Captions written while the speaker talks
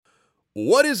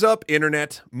What is up,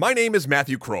 Internet? My name is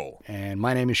Matthew Kroll. And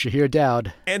my name is Shahir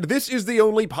Dowd. And this is the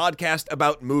only podcast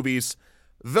about movies,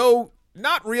 though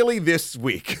not really this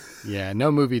week. Yeah, no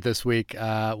movie this week,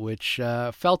 which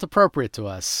felt appropriate to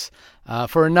us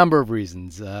for a number of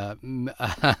reasons. This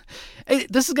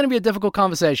is going to be a difficult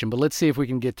conversation, but let's see if we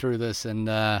can get through this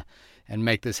and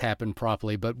make this happen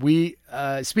properly. But we,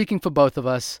 speaking for both of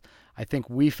us, I think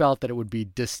we felt that it would be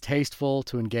distasteful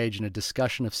to engage in a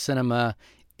discussion of cinema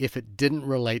if it didn't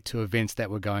relate to events that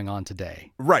were going on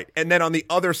today. Right. And then on the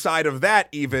other side of that,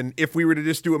 even if we were to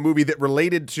just do a movie that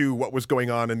related to what was going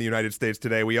on in the United States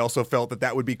today, we also felt that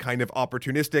that would be kind of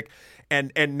opportunistic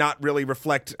and not really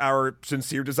reflect our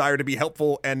sincere desire to be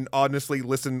helpful and honestly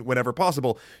listen whenever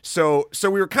possible. So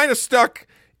we were kind of stuck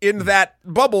in that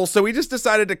bubble, so we just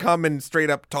decided to come and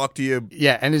straight up talk to you.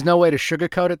 Yeah, and there's no way to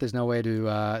sugarcoat it. There's no way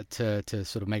to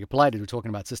sort of make it polite. We're talking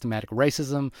about systematic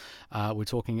racism. We're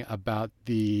talking about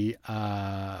the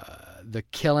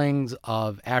killings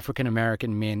of African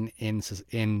American men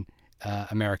in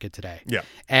America today. Yeah.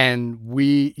 And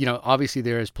we, obviously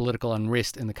there is political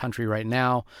unrest in the country right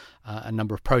now. A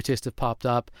number of protests have popped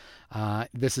up.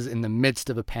 This is in the midst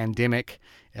of a pandemic.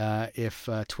 If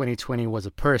 2020 was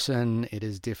a person, it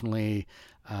is definitely,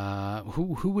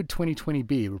 who would 2020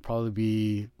 be? It would probably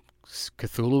be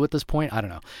Cthulhu at this point. I don't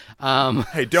know.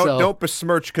 Hey, don't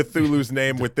besmirch Cthulhu's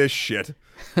name with this shit.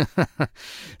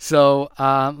 So,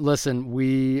 listen,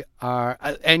 we are,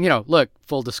 and look,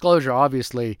 full disclosure,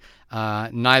 obviously,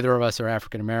 neither of us are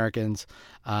African Americans.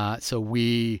 So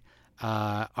we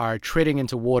are treading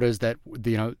into waters that,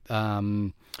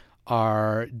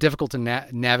 are difficult to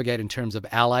navigate in terms of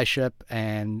allyship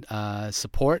and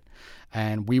support.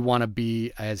 And we want to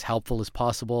be as helpful as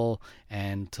possible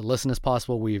and to listen as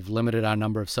possible. We've limited our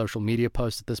number of social media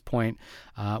posts at this point.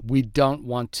 We don't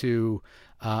want to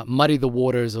muddy the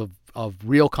waters of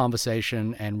real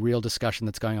conversation and real discussion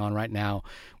that's going on right now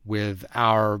with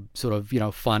our sort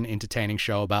of, fun, entertaining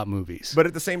show about movies. But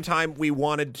at the same time, we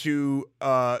wanted to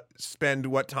spend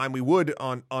what time we would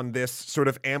on this sort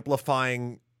of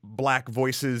amplifying Black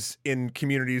voices in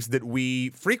communities that we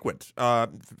frequent.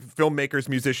 Filmmakers,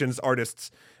 musicians, artists,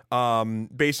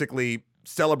 basically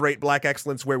celebrate Black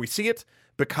excellence where we see it,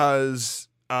 because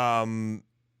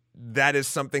that is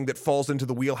something that falls into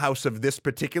the wheelhouse of this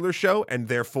particular show, and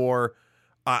therefore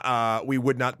we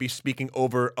would not be speaking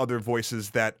over other voices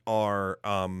that are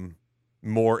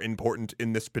more important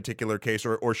in this particular case,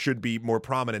 or should be more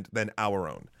prominent than our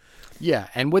own. Yeah,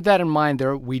 and with that in mind,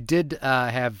 we did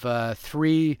have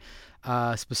three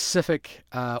specific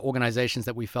organizations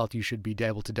that we felt you should be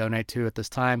able to donate to at this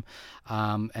time,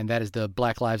 and that is the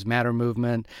Black Lives Matter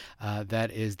movement,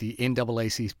 that is the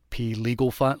NAACP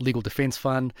Legal Defense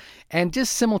Fund, and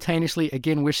just simultaneously,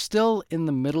 again, we're still in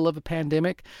the middle of a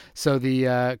pandemic, so the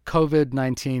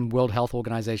COVID-19 World Health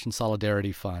Organization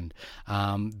Solidarity Fund.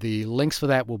 The links for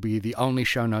that will be the only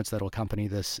show notes that will accompany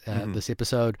this this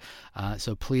episode,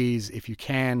 so please, if you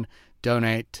can,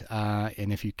 donate,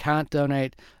 and if you can't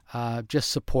donate,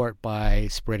 just support by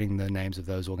spreading the names of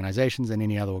those organizations and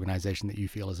any other organization that you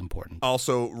feel is important.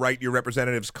 Also, write your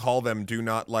representatives, call them, do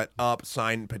not let up,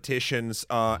 sign petitions,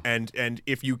 and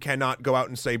if you cannot go out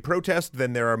and say protest,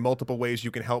 then there are multiple ways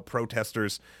you can help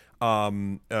protesters,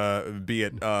 be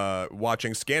it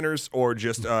watching scanners or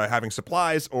just having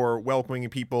supplies or welcoming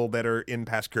people that are in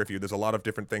past curfew. There's a lot of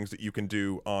different things that you can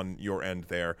do on your end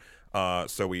there,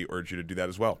 so we urge you to do that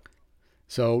as well.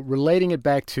 So relating it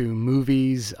back to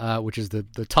movies, which is the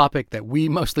topic that we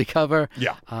mostly cover,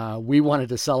 we wanted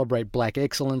to celebrate Black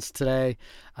excellence today,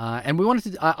 and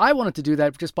I wanted to do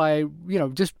that just by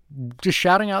just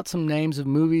shouting out some names of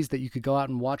movies that you could go out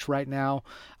and watch right now.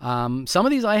 Some of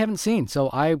these I haven't seen, so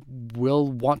I will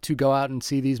want to go out and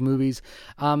see these movies.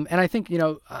 And I think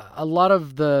a lot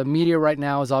of the media right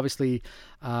now is obviously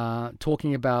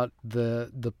talking about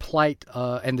the plight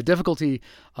and the difficulty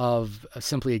of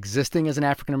simply existing as an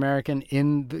African American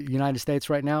in the United States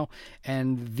right now.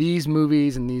 And these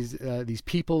movies and these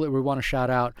people that we want to shout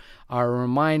out are a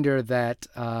reminder that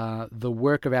the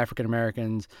work of African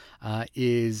Americans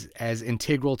is as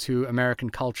integral to American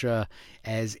culture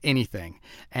as anything.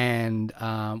 And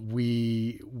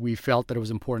we felt that it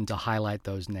was important to highlight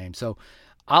those names. So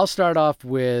I'll start off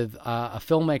with a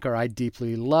filmmaker I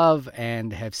deeply love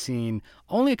and have seen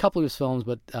only a couple of his films,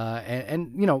 but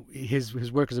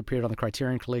his work has appeared on the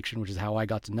Criterion Collection, which is how I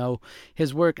got to know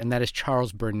his work, and that is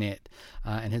Charles Burnett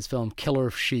and his film Killer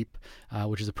of Sheep,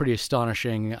 which is a pretty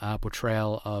astonishing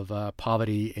portrayal of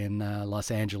poverty in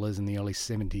Los Angeles in the early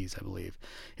 70s, I believe.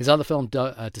 His other film,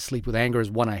 To Sleep with Anger,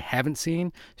 is one I haven't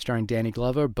seen, starring Danny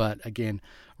Glover, but again,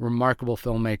 remarkable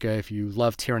filmmaker. If you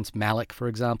love Terrence Malick, for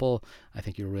example, I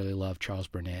think you'll really love Charles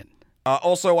Burnett.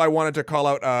 Also, I wanted to call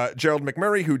out Gerald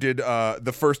McMurray, who did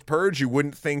The First Purge. You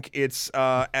wouldn't think it's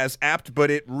as apt,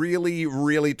 but it really,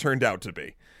 really turned out to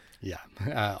be. Yeah,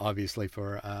 obviously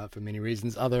for many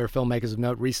reasons. Other filmmakers of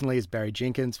note recently is Barry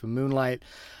Jenkins for Moonlight.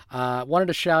 Wanted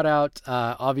to shout out,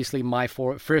 obviously, my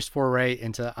first foray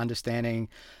into understanding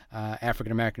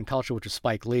African-American culture, which was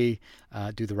Spike Lee.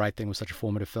 Do the Right Thing was such a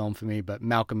formative film for me, but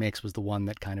Malcolm X was the one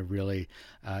that kind of really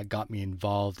got me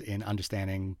involved in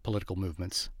understanding political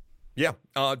movements. Yeah.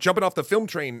 Jumping off the film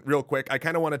train real quick, I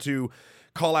kind of wanted to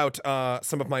call out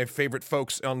some of my favorite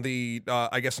folks on the,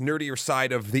 I guess, nerdier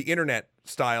side of the internet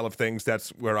style of things. That's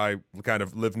where I kind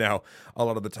of live now a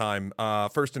lot of the time.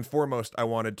 First and foremost, I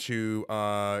wanted to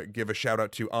give a shout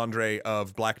out to Andre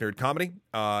of Black Nerd Comedy.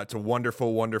 It's a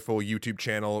wonderful, wonderful YouTube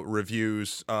channel,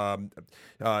 reviews,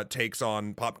 takes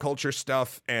on pop culture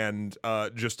stuff, and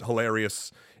just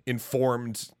hilarious,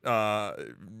 informed,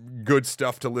 good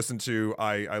stuff to listen to.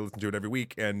 I listen to it every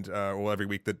week, and every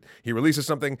week that he releases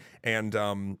something, and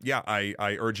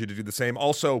I urge you to do the same.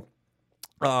 Also,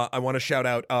 I want to shout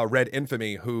out Red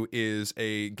Infamy, who is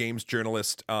a games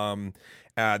journalist that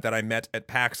I met at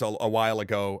PAX a while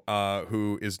ago,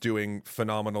 who is doing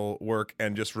phenomenal work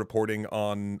and just reporting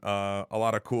on a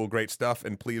lot of cool, great stuff.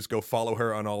 And please go follow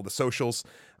her on all the socials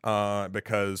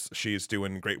because she's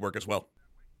doing great work as well.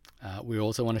 We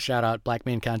also want to shout out Black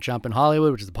Men Can't Jump in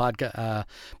Hollywood, which is a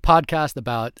podcast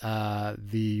about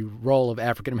the role of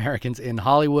African Americans in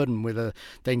Hollywood and whether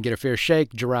they can get a fair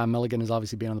shake. Jerah Milligan has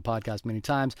obviously been on the podcast many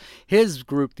times. His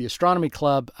group, the Astronomy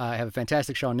Club, have a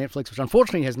fantastic show on Netflix, which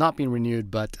unfortunately has not been renewed,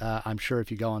 but I'm sure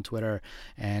if you go on Twitter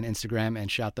and Instagram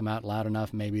and shout them out loud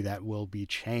enough, maybe that will be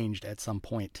changed at some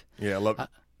point. Yeah,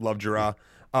 love Jerah.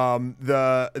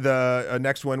 The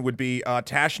next one would be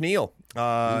Tash Neal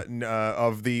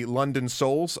of the London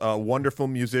Souls, a wonderful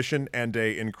musician and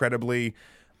a incredibly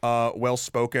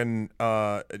well-spoken.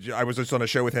 I was just on a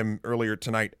show with him earlier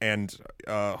tonight, and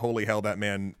holy hell, that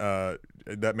man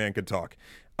could talk.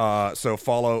 So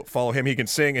follow him. He can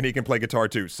sing and he can play guitar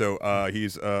too. So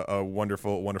he's a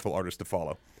wonderful, wonderful artist to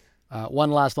follow.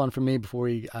 One last one from me before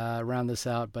we round this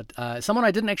out, but someone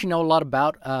I didn't actually know a lot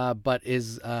about, but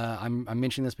is I'm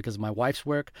mentioning this because of my wife's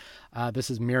work. This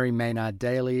is Mary Maynard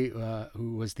Daly,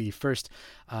 who was the first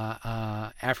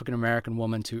African-American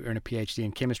woman to earn a PhD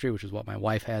in chemistry, which is what my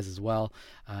wife has as well.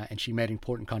 And she made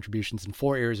important contributions in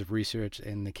 4 areas of research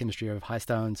in the chemistry of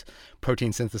histones,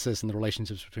 protein synthesis, and the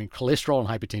relationships between cholesterol and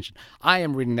hypertension. I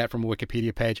am reading that from a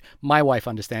Wikipedia page. My wife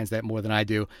understands that more than I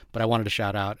do, but I wanted to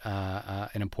shout out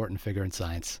an important figure in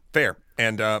science. Fair.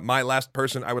 And my last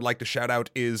person I would like to shout out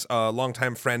is a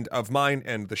longtime friend of mine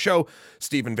and the show,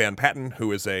 Stephen Van Patten,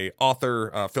 who is a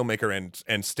author, filmmaker,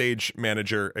 and stage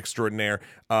manager extraordinaire.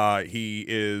 He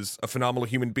is a phenomenal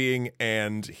human being,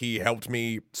 and he helped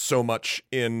me so much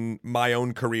in my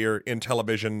own career in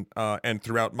television, and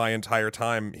throughout my entire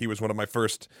time. He was one of my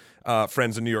first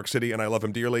friends in New York City, and I love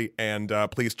him dearly. And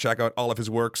please check out all of his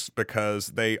works because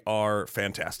they are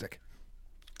fantastic.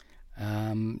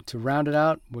 To round it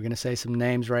out, we're going to say some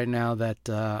names right now that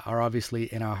are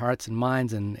obviously in our hearts and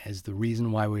minds and is the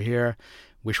reason why we're here.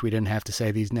 Wish we didn't have to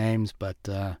say these names, but,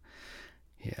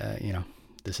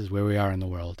 this is where we are in the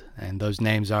world. And those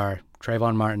names are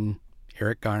Trayvon Martin,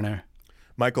 Eric Garner,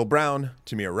 Michael Brown,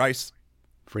 Tamir Rice,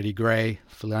 Freddie Gray,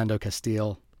 Philando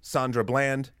Castile, Sandra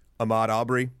Bland, Ahmaud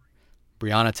Arbery,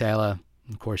 Breonna Taylor,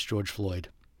 and of course, George Floyd.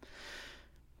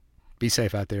 Be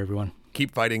safe out there, everyone.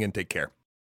 Keep fighting and take care.